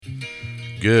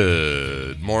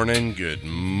Good morning, good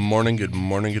morning, good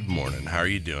morning, good morning. How are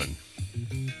you doing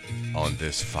on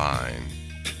this fine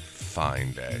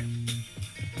day?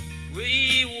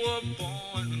 We were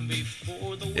born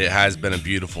before the It has been a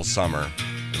beautiful summer.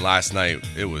 Last night,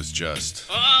 it was just...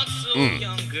 also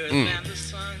younger than the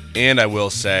sun. And I will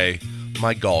say,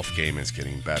 my golf game is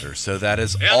getting better. So that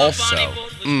is Yeah, the also funny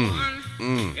boat was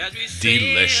won as we sailed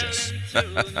delicious.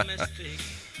 into the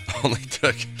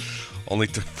mystic. only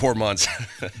took 4 months.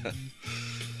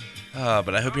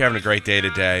 But I hope you're having a great day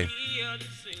today.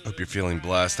 Hope you're feeling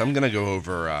blessed. I'm going to go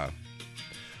over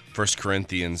 1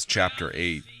 Corinthians chapter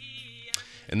 8.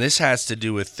 And this has to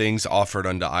do with things offered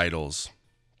unto idols.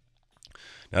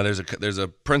 Now, there's a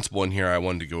principle in here I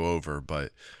wanted to go over,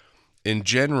 but in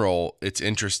general, it's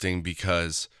interesting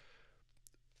because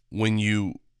when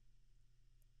you,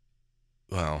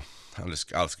 well, I'll just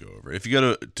go over it. If you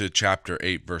go to chapter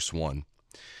 8, verse 1,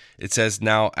 it says,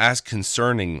 "Now, as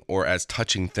concerning or as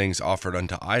touching things offered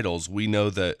unto idols, we know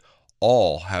that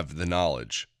all have the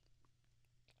knowledge.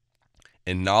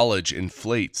 And knowledge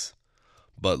inflates,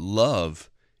 but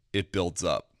love, it builds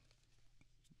up."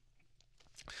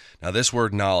 Now, this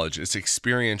word knowledge is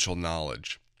experiential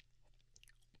knowledge.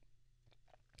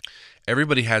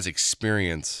 Everybody has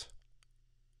experience,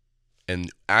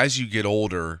 and as you get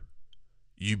older,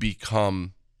 you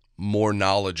become more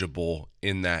knowledgeable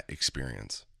in that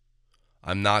experience.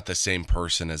 I'm not the same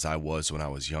person as I was when I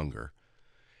was younger,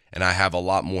 and I have a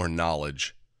lot more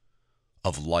knowledge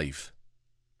of life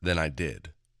than I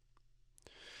did.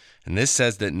 And this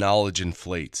says that knowledge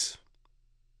inflates,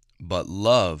 but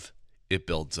love, it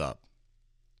builds up.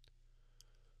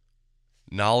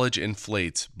 Knowledge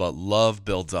inflates, but love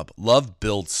builds up. Love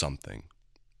builds something.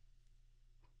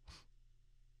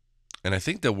 And I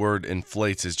think the word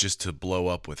inflates is just to blow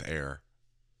up with air.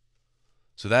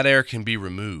 So that air can be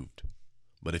removed.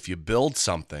 But if you build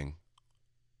something,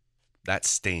 that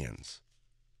stands.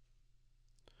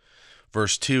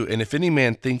 Verse 2, "And if any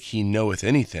man think he knoweth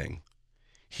anything,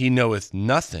 he knoweth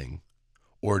nothing,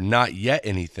 or not yet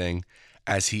anything,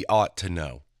 as he ought to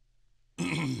know."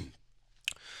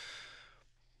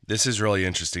 This is really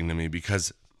interesting to me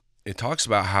because it talks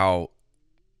about how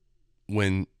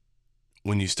when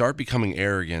you start becoming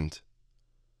arrogant,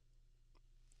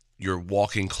 you're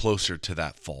walking closer to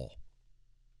that fall.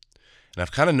 And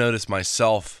I've kind of noticed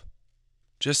myself,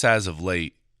 just as of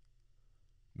late,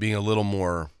 being a little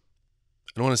more,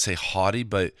 I don't want to say haughty,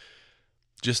 but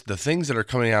just the things that are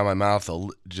coming out of my mouth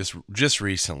just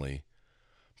recently,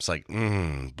 it's like,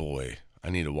 boy,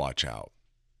 I need to watch out.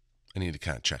 I need to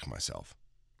kind of check myself.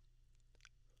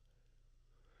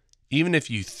 Even if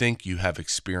you think you have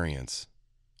experience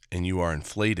and you are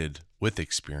inflated with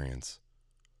experience,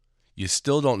 you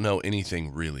still don't know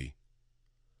anything really,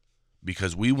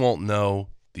 because we won't know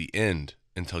the end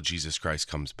until Jesus Christ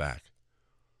comes back.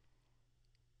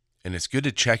 And it's good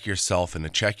to check yourself and to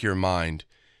check your mind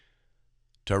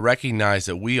to recognize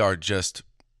that we are just,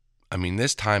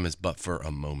 this time is but for a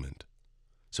moment.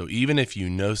 So even if you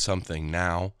know something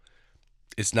now,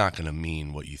 it's not going to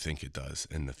mean what you think it does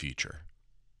in the future.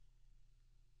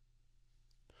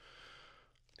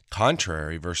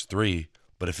 Contrary, verse 3,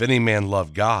 "But if any man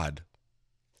love God,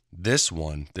 this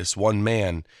one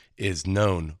man is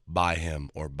known by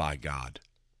him," or by God.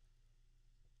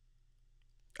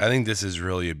 I think this is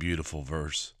really a beautiful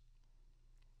verse.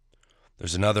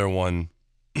 There's another one,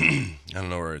 I don't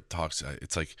know where it talks,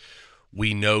 it's like,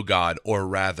 "We know God," or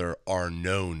rather are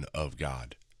known of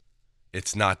God.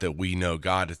 It's not that we know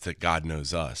God, it's that God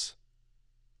knows us.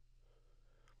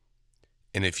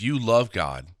 And if you love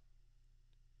God,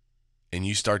 and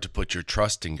you start to put your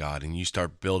trust in God, and you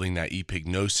start building that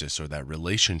epignosis, or that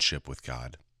relationship with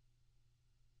God,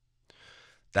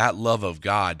 that love of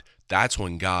God, that's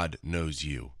when God knows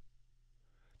you.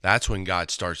 That's when God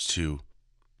starts to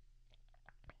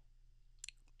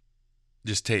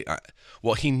just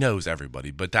he knows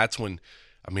everybody, but that's when,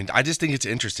 I just think it's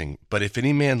interesting. "But if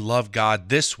any man love God,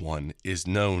 this one is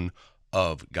known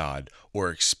of God,"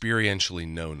 or experientially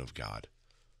known of God.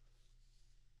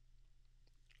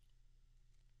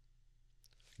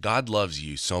 God loves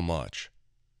you so much.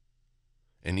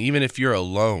 And even if you're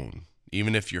alone,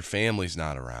 even if your family's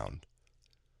not around,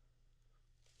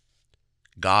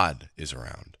 God is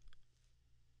around.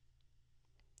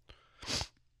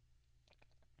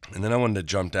 And then I wanted to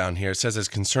jump down here. It says, "As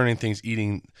concerning things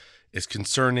eating, is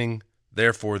concerning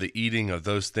therefore the eating of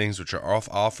those things which are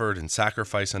offered and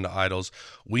sacrificed unto idols.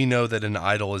 We know that an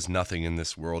idol is nothing in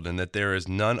this world, and that there is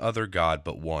none other God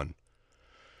but one.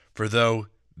 For though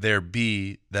there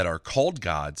be that are called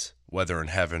gods, whether in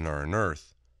heaven or in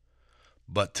earth,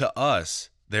 but to us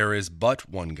there is but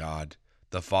one God,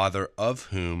 the Father of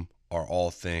whom are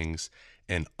all things,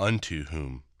 and unto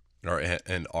whom,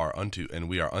 and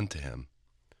we are unto him.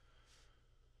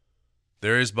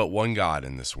 There is but one God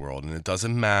in this world, and it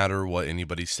doesn't matter what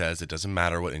anybody says, it doesn't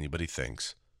matter what anybody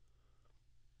thinks.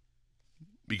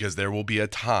 Because there will be a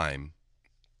time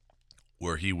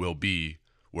where he will be,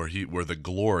 where the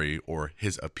glory or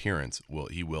his appearance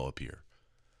he will appear.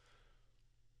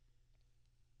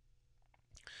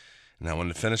 And I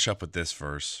want to finish up with this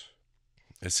verse.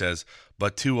 It says,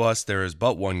 "But to us there is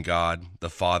but one God, the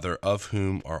Father of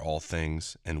whom are all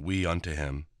things, and we unto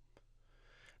him."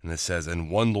 And it says,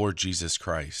 "And one Lord Jesus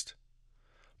Christ,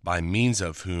 by means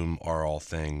of whom are all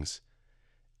things,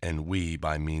 and we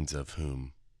by means of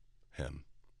whom him."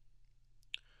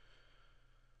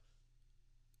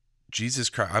 Jesus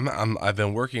Christ. I've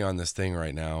been working on this thing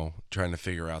right now, trying to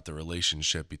figure out the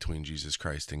relationship between Jesus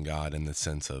Christ and God in the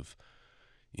sense of,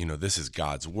 this is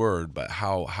God's word, but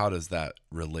how does that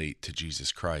relate to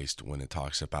Jesus Christ when it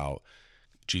talks about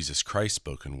Jesus Christ's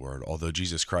spoken word, although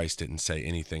Jesus Christ didn't say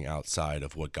anything outside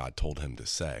of what God told him to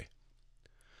say.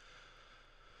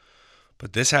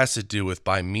 But this has to do with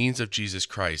by means of Jesus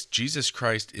Christ. Jesus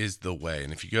Christ is the way.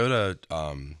 And if you go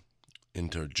to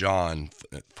into John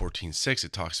 14:6,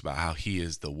 it talks about how he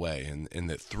is the way, and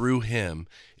that through him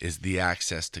is the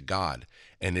access to God.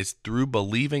 And it's through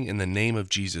believing in the name of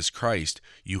Jesus Christ,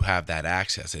 you have that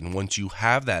access. And once you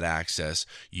have that access,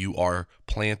 you are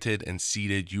planted and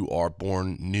seated, you are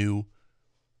born new,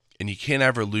 and you can't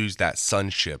ever lose that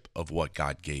sonship of what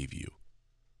God gave you.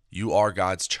 You are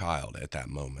God's child at that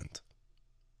moment.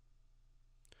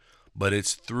 But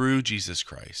it's through Jesus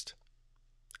Christ.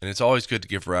 And it's always good to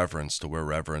give reverence to where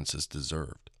reverence is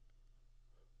deserved.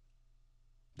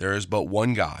 There is but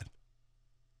one God.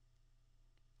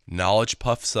 Knowledge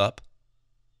puffs up.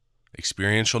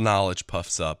 Experiential knowledge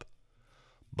puffs up.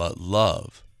 But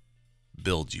love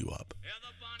builds you up.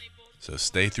 So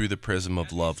stay through the prism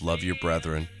of love. Love your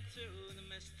brethren.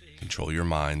 Control your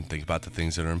mind. Think about the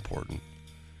things that are important.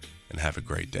 And have a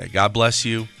great day. God bless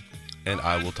you. And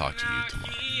I will talk to you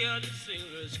tomorrow.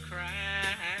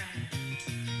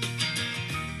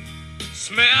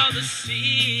 Smell the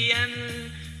sea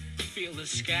and feel the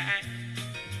sky.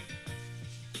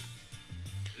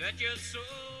 Let your soul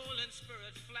and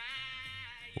spirit fly.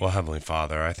 Well, Heavenly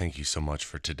Father, I thank you so much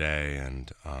for today,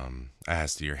 and I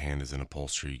ask that your hand is in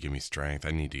upholstery. You give me strength.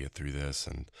 I need to get through this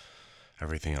and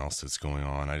everything else that's going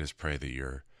on. I just pray that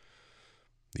you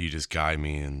just guide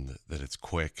me, and that it's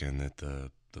quick, and that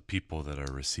the people that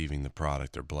are receiving the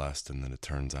product are blessed, and that it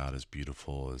turns out as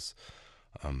beautiful as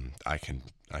I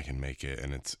can make it,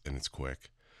 and it's quick.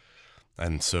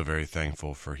 I'm so very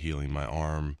thankful for healing my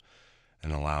arm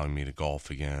and allowing me to golf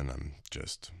again.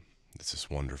 It's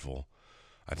just wonderful.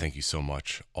 I thank you so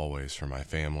much always for my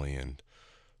family and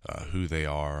who they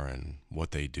are and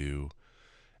what they do.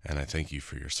 And I thank you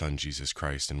for your son, Jesus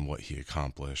Christ, and what he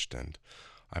accomplished. And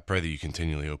I pray that you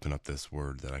continually open up this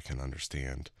word that I can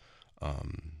understand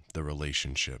the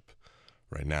relationship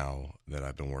right now that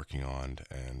I've been working on,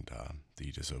 and that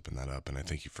you just open that up. And I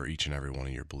thank you for each and every one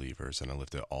of your believers, and I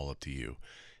lift it all up to you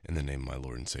in the name of my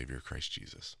Lord and Savior, Christ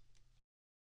Jesus.